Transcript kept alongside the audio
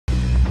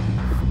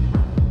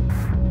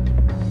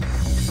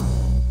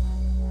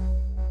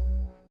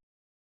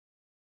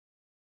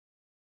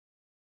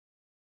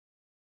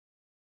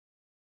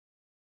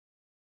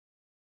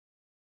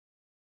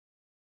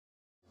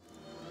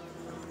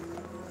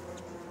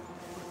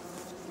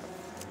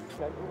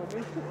appreciate it, would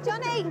you?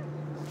 Johnny!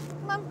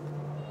 Come on,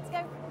 let's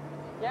go.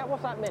 Yeah,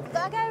 what's that mean?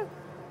 Gotta go.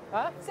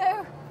 Huh?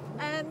 So,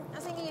 I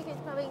was thinking you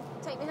could probably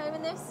take me home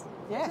in this.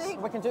 Yes,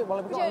 we can do it.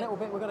 Well, we've got a little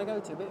bit we've got to go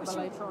to, a bit of a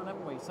later on,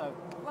 haven't we? So,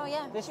 well,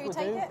 yeah, this should we will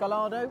take do. it?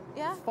 Gallardo,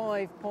 Yeah.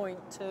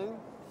 5.2,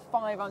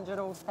 500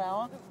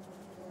 horsepower.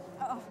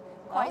 Oh,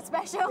 quite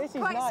special. This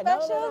is quite nice.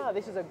 special. No,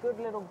 this is a good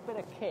little bit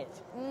of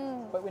kit.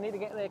 But we need to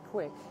get there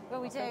quick.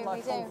 Well, we do,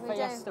 My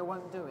Fiesta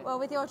won't do it. Well,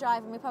 with your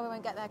driving, we probably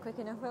won't get there quick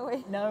enough, will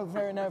we? No,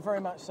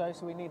 very much so.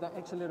 So we need that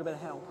extra little bit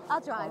of help.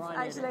 I'll drive,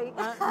 actually.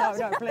 No,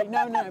 please,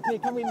 no, please,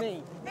 come with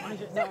me. I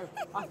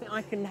think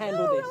I can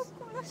handle this.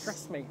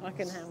 Trust me, I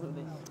can handle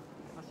this.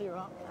 I'll see you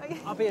up.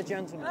 I'll be a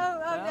gentleman. Oh,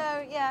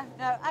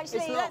 no,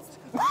 actually, let's.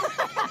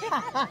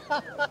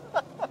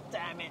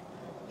 Damn it.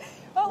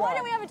 Well, why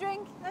don't we have a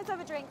drink? Let's have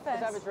a drink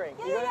first. Let's have a drink.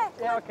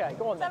 Yeah, okay,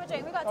 go on let's have a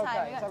drink. We've got time.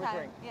 Okay, let's have a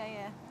drink.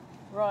 Yeah.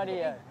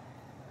 Rightio.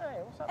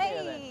 Hey, what's up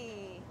here then?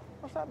 Hey!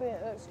 What's up here?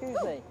 Excuse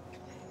me.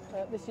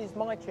 This is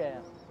my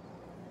chair.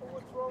 Well,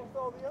 what's wrong with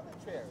all the other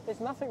chairs?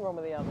 There's nothing wrong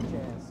with the other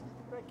chairs.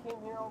 I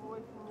came here all the way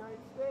from the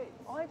United States.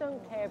 I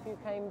don't care if you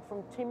came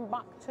from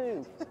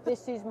Timbuktu.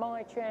 This is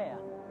my chair.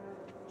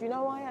 Do you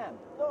know who I am?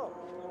 No.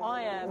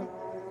 I am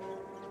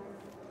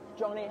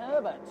Johnny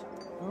Herbert.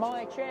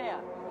 My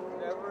chair.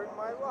 Never in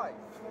my life.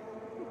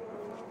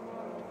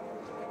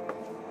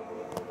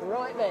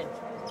 Right then,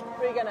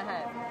 what are you going to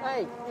have?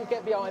 Hey, you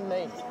get behind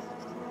me.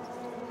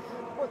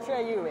 What chair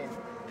are you in?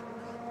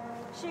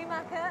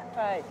 Schumacher.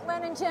 Hey.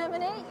 When in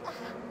Germany.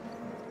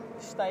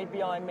 Stayed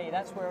behind me.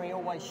 That's where he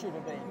always should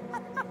have been.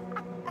 Have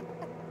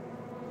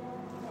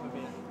a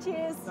beer.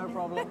 Cheers. No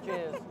problem.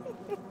 Cheers.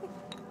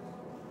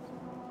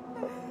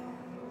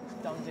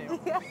 Done deal.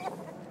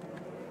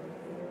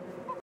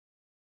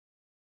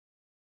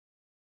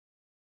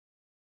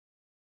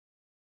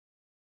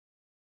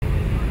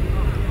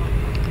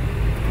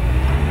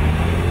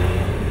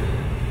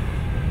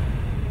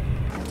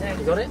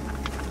 You got it? No,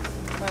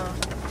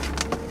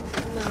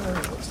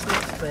 what's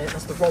that bit?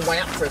 That's the wrong way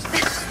up for a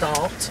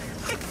start.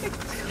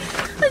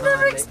 I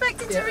never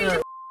expected to read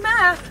a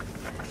map.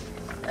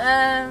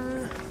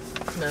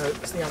 No,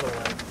 it's the other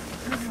way.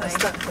 That's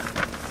that.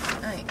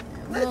 Right.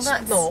 Well,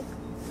 that's not.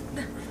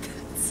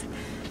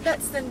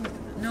 That's the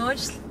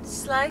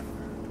Nordschleife.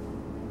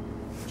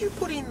 What did you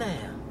put in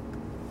there?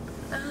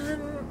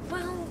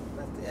 Well,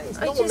 it's I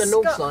not on the just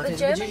Nordschleife. got the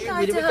German guy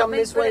Did to we help come me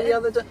this put way it the in.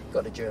 other day?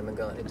 Got a German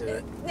guy to do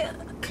it. Yeah.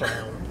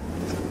 Clown.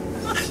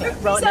 Is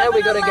Right, that now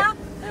we've got to allowed?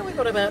 go. Now we've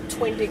got about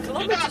 20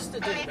 kilometres to do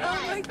that.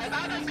 Oh my God.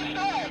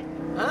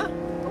 Huh?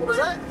 What was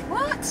that?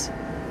 What?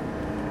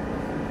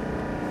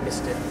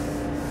 Missed it.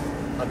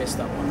 I missed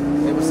that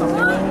one. It was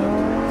something like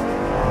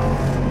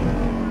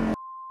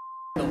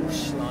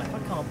Nordschleife. I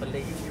can't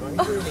believe you. I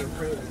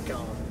really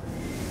can't.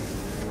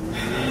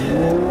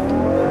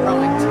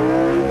 Right.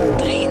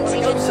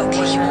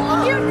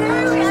 You knew.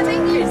 I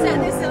think you set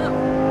this up.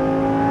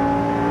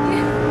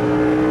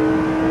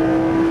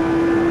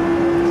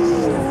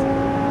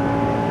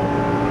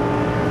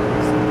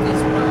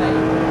 This way.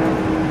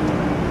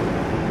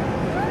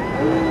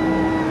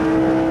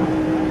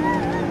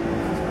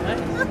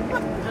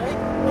 Hey,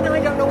 I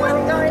don't know where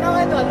I'm going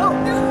either. Look.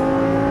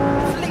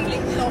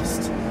 Completely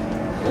lost.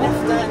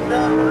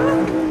 Left-hander.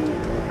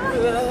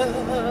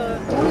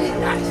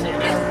 That's it.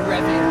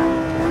 Revving.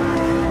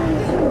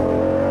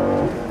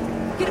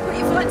 You're gonna put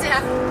your foot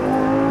down.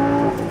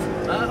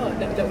 Oh,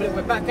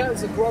 we're back out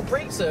to the Grand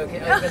Prix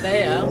circuit over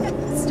there.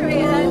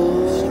 Straight ahead.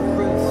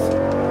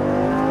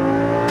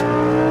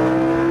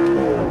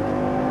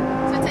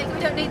 So I take it we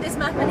don't need this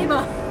map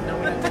anymore. No,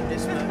 we don't need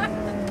this one.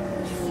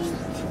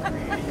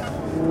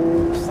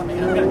 Something,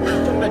 I'm going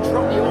to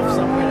drop you off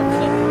somewhere in a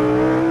minute.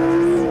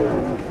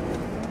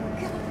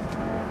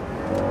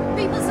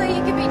 People say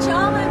you can be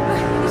charming, but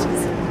you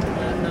just...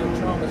 No,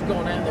 charm has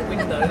gone out the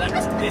window.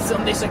 That's this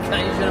on this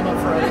occasion, I'm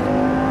afraid.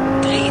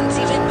 Drehen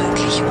Sie wenn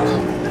möglich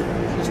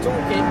She's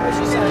talking, what's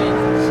she saying?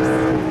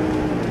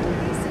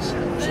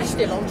 She's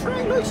still on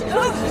track. Look, she's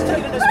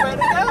taking us where to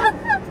go.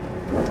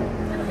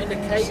 I'm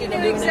indicating. She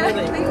knew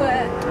exactly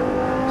where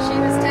she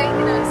was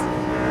taking us.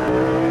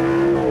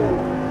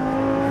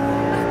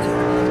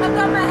 I've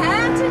got my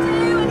hair to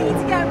do. I need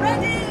to get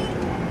ready.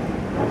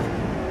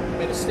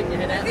 Better stick your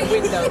head out the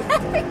window.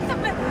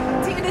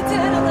 Taking a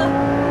turn on the...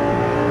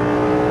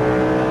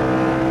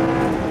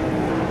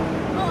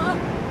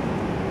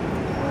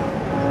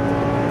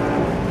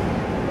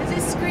 Does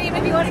it scream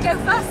if you want to go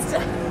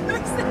faster?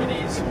 It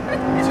is. We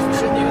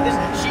shouldn't do this.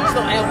 She's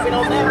not helping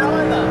on there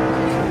either.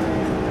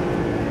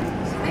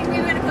 I think we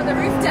were going to put the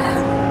roof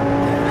down.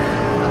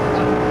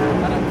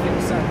 I don't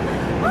think so.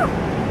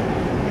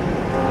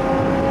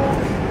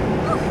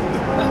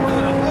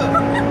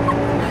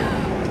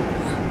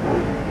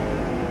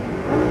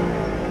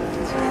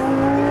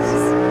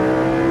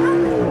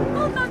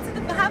 Hold on to the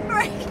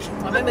handbrake.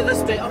 I remember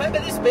this bit. Only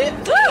bit I remember.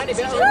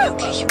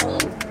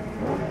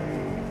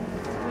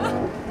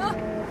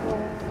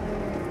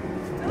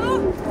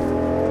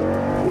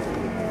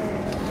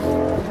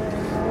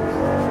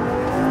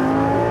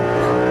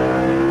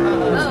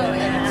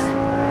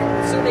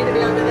 Still need to be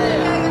over there.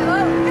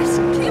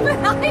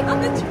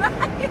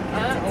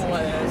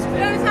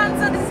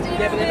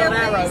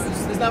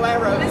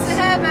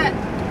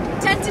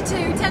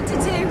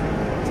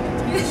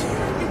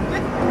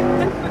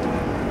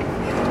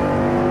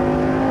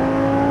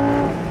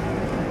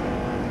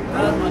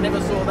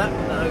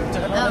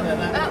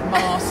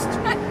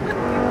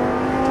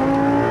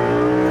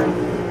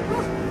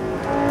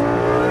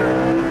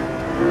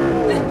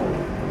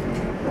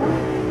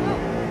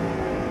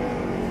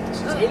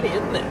 It's hilly,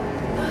 isn't it?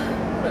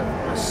 What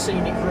a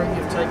scenic route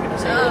you've taken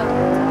us here.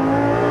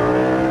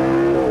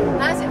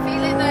 How's it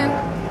feeling though?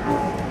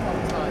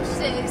 Nice.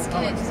 It's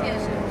good,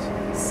 Nice.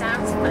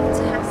 Sounds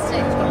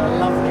fantastic. It's got a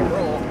lovely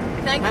roar.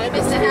 Thank you, And Mr.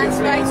 it's Hans beautiful as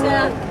Writer.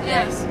 well. Yeah.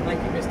 Yes, thank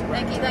you, Mr.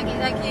 Thank you, thank you,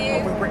 thank Oh,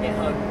 you. we'll bring it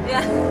home.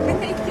 Yeah.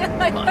 Yeah,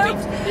 I hope.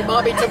 It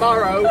might be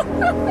tomorrow.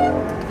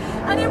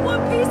 And in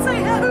one piece, I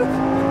hope.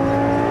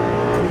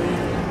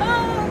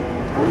 Oh,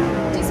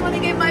 just want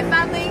to give my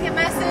family a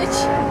message.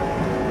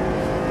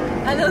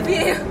 I love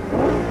you.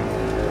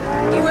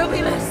 You will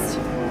be missed.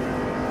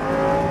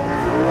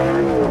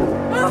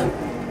 Oh,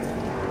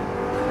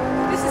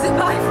 this is a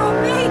bye from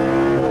me.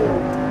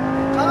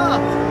 Ah,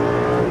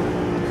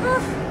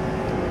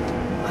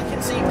 I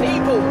can see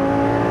people.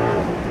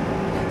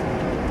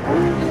 I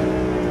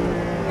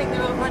think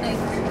they're all running.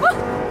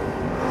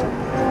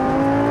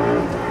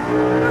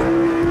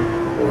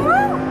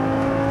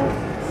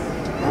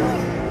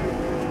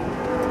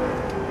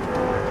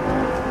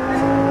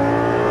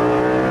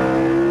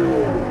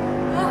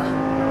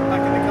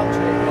 Back in the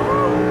country.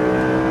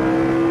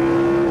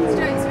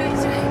 Straight. Is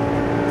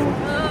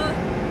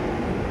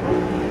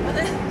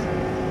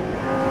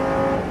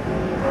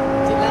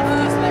it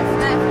left? It's left.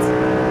 Left.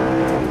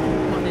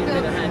 Might need a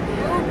bit of hand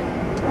here.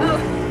 Oh.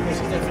 This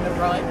is definitely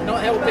right. Not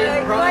helping.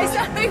 Right, Right.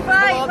 sorry, Come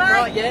right, on, right.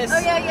 right, yes. Oh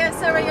yeah,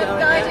 sorry, I'm Going,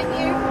 guiding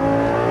you.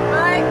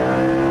 Right.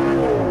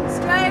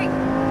 Straight.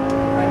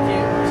 Thank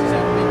you. This is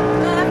helping.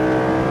 Left.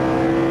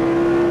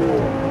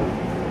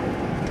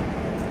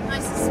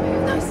 Nice and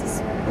smooth, nice and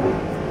smooth.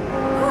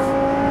 Woo.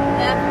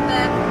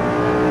 Left.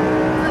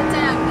 Foot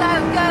down. Go.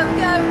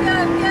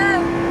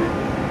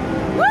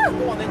 Woo!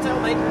 Go on then, tell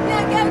me.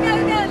 Yeah, go.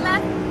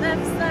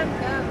 Left, slow,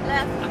 go.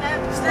 Left.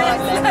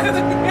 Slide left.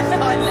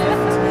 Slide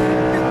left.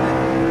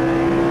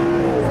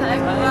 So,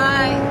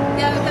 right.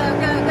 Go.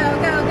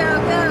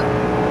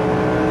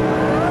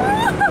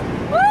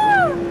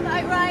 Woo!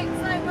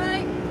 Slight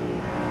right.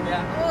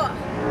 Yeah. Oh.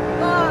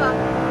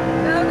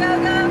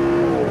 Go.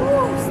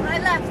 Woo!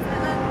 Slide left.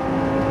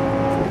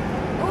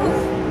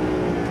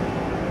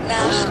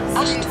 Nach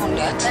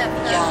 800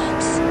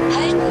 Yards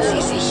halten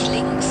Sie sich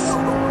links.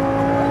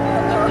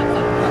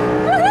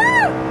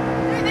 Woohoo!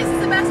 This is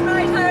the best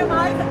ride home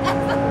I've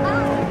ever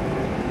had.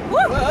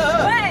 Woo!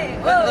 Way!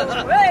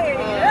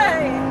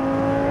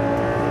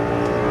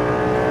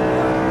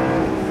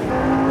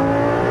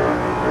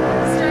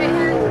 Straight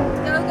ahead.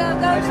 Go.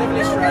 Nice,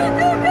 lovely straight.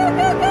 Go.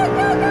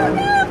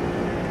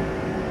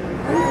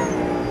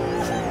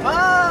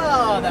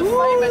 Ah, the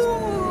famous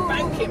Ooh.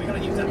 banking. We're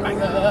going to use that bank.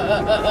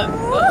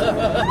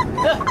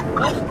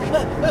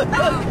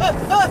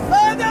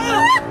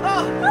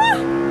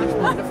 That's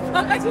wonderful,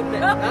 isn't it?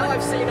 Now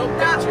I've seen on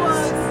That pictures.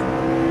 was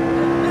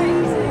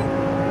amazing.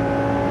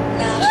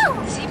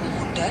 Nach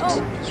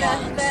 700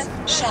 Yards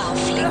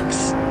scharf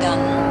links. Dann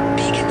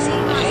biegen Sie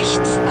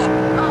rechts ab.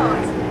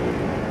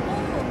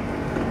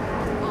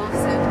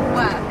 Awesome.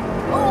 Wow.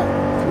 Oh.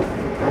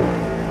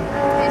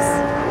 This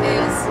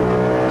is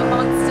a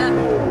monster.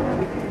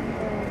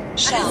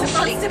 Scharf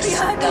links.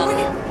 Dann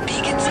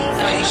biegen Sie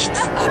rechts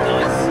ab.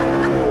 Nice.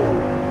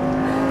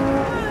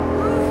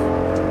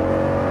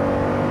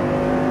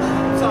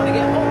 Starting to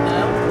get hot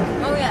now.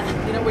 Oh yeah.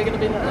 You know we're going to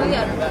be like Oh,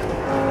 yeah. that.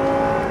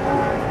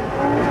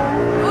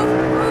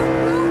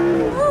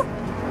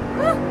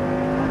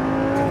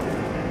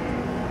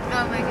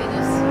 Oh my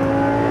goodness.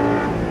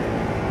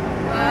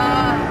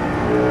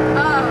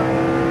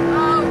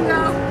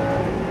 Go.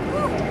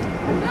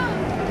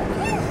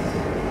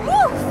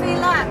 Feel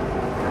that.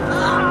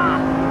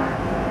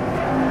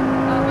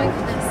 Oh my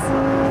goodness.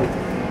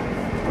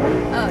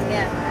 Oh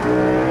yeah.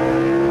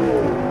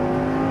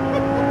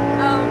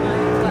 Oh my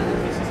god.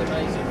 This is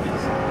amazing.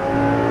 This.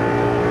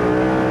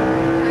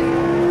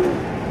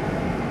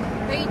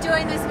 Are you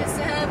enjoying this,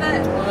 Mr.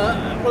 Herbert?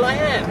 Well, I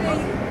am.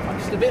 I'm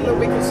just a little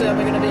bit concerned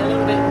we're going to be a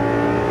little bit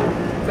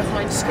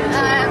behind schedule.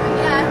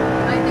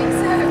 Yeah, I think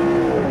so.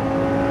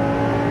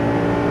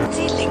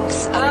 Sie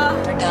links ab.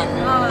 Dann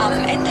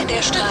am Ende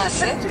der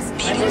Straße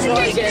biegen Sie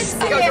rechts It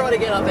goes ab. right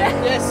again up there.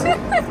 Yes.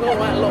 Oh,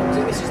 wow, long.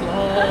 This is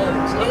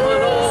long. It's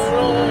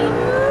long.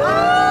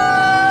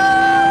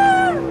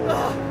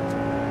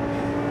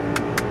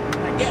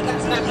 Get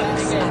that snap out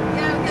again.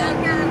 Go.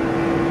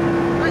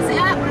 What's it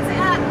at?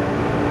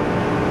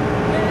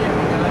 There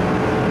we go.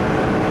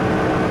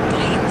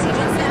 Drehen Sie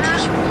What's it at?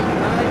 womöglich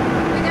um.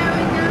 We're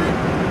going.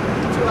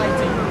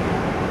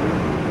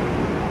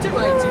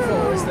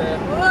 284 is there.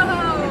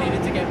 Whoa. We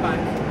needed to get back.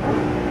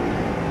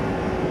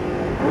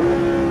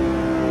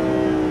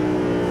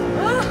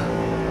 Oh.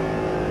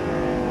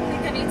 I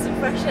think I need some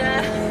fresh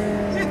air.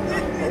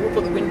 Well, we'll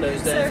put the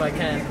windows there if I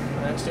can.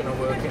 That's still not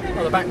working.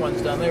 Oh, the back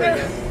one's done. There we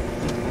go.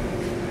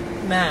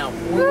 Now,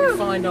 will we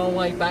find our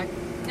way back?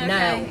 Okay,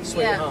 Now,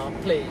 sweetheart,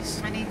 yeah.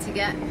 please. I need to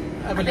get...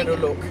 Have a little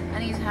look. I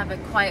need to have a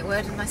quiet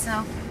word with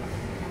myself.